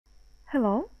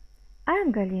Hello, I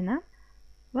am Galina.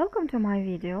 Welcome to my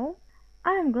video.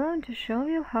 I am going to show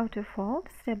you how to fold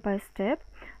step by step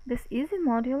this easy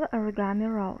modular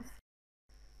origami rose.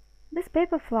 This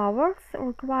paper flowers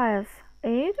requires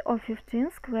 8 or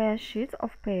 15 square sheets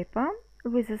of paper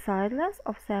with a side length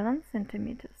of 7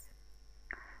 centimeters.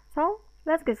 So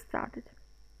let's get started.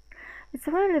 It's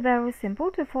really very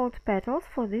simple to fold petals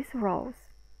for this rose.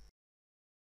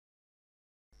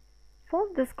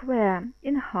 Fold the square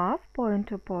in half point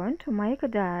to point to make a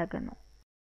diagonal.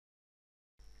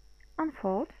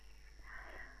 Unfold.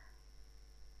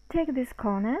 Take this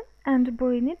corner and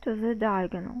bring it to the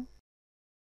diagonal.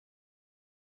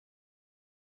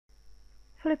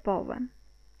 Flip over.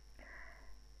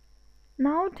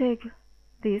 Now take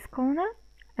this corner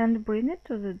and bring it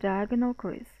to the diagonal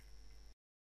crease.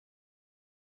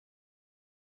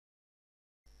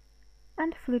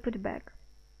 And flip it back.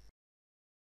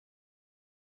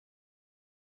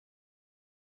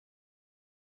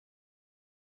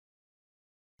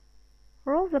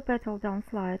 Roll the petal down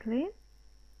slightly.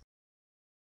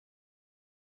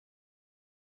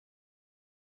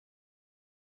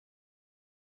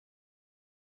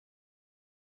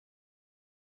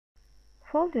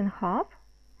 Fold in half,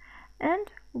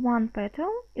 and one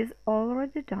petal is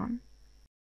already done.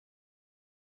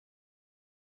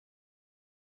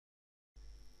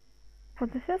 For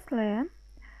the first layer,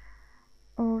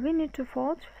 we need to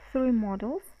fold 3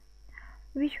 models,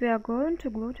 which we are going to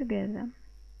glue together.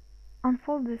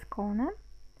 Unfold this corner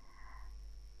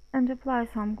and apply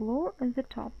some glue at the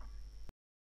top.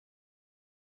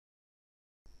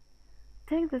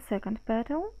 Take the second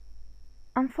petal,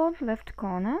 unfold left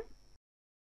corner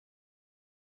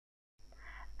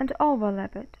and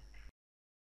overlap it.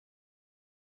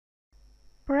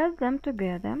 Press them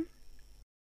together.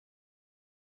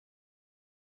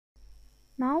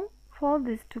 Now fold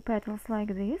these 2 petals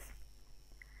like this.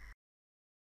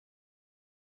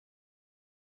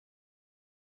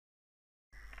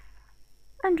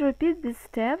 And repeat these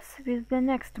steps with the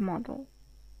next model.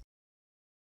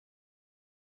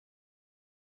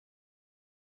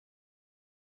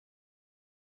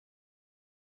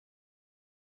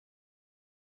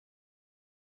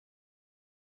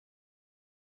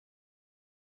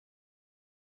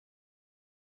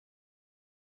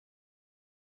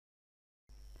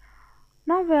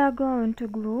 Now we are going to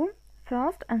glue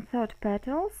first and third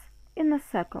petals in a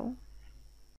circle.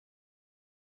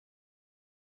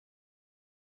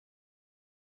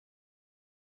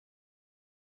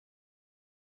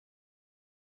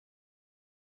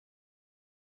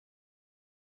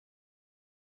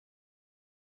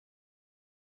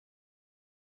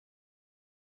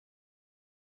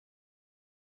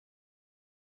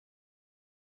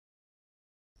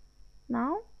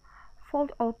 Now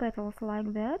fold all petals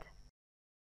like that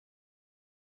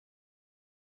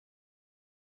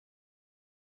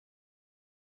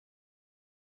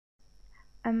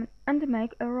and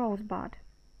make a rosebud.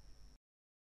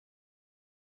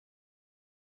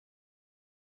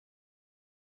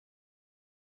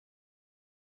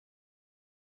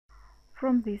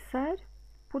 From this side,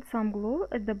 put some glue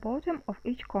at the bottom of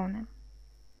each corner.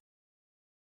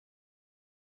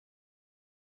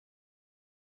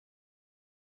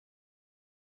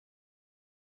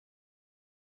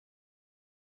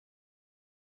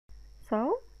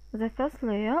 So, the first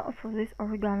layer of this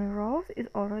origami rose is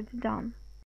already done.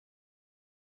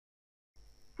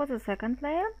 For the second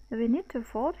layer, we need to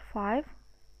fold 5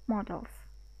 models.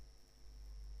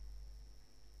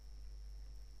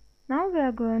 Now we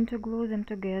are going to glue them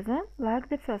together like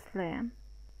the first layer.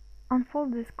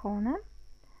 Unfold this corner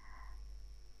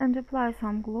and apply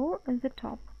some glue at the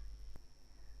top.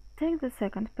 Take the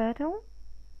second petal,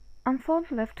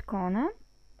 unfold left corner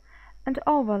and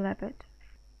overlap it.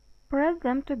 Press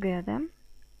them together.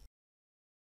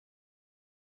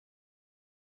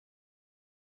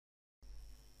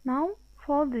 Now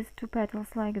fold these 2 petals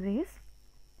like this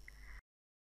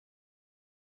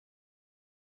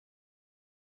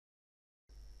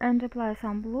and apply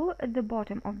some glue at the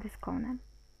bottom of this corner.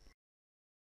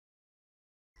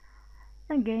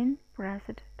 Again, press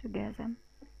it together.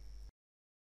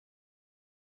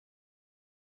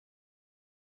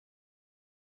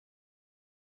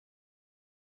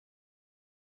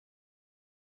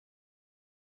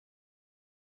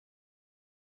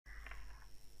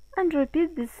 And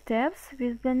repeat these steps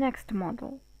with the next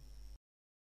model.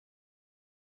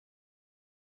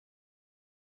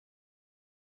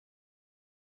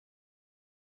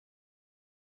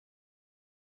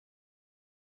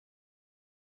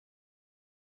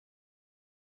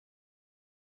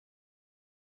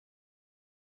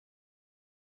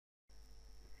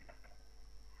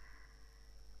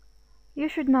 You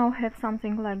should now have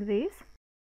something like this.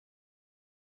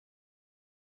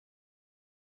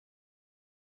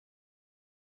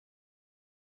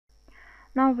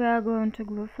 Now we are going to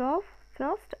glue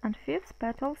first and fifth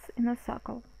petals in a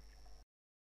circle.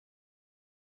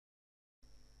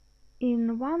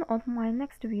 In one of my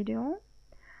next video,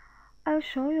 I'll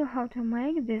show you how to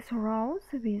make this rose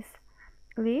with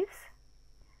leaves,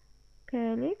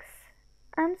 calyx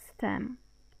and stem.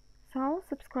 So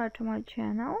subscribe to my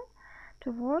channel to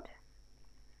watch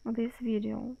this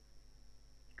video.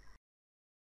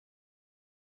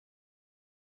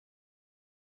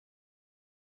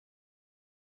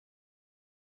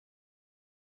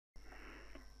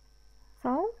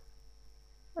 So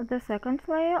the second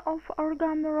layer of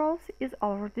origami rose is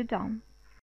already done.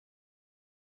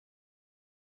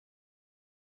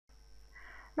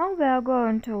 Now we are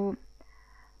going to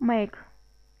make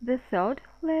the third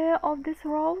layer of this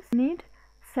rose. We need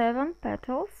 7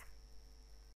 petals.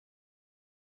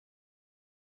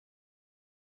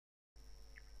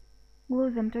 Glue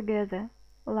them together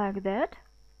like that.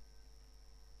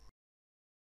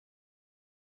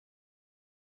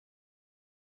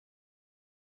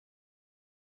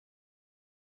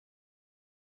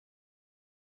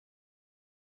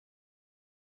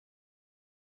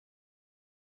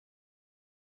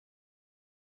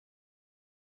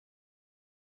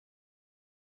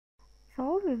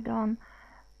 So we've done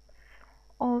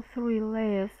all 3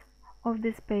 layers of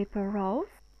this paper rose,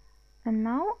 and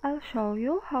now I'll show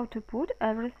you how to put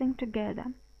everything together.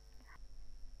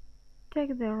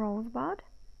 Take the rosebud,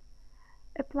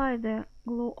 apply the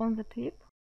glue on the tip,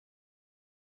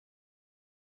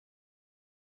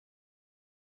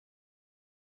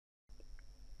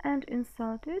 and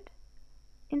insert it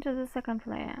into the second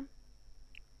layer,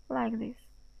 like this.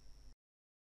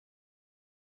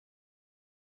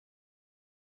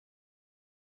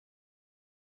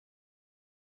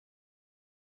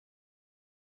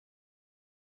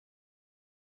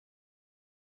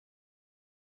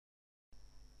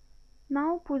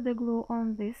 Now put the glue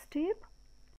on this tip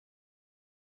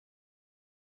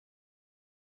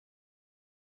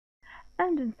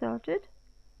and insert it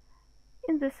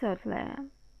in the third layer.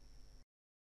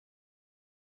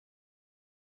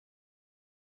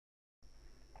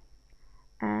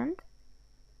 And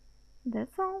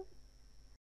that's all.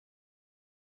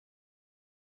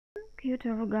 Cute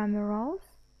origami rose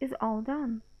is all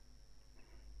done.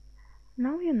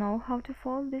 Now you know how to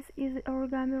fold these easy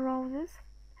origami roses,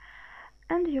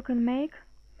 and you can make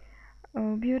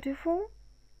a beautiful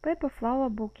paper flower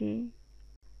bouquet.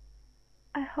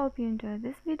 I hope you enjoyed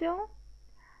this video,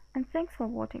 and thanks for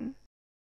watching.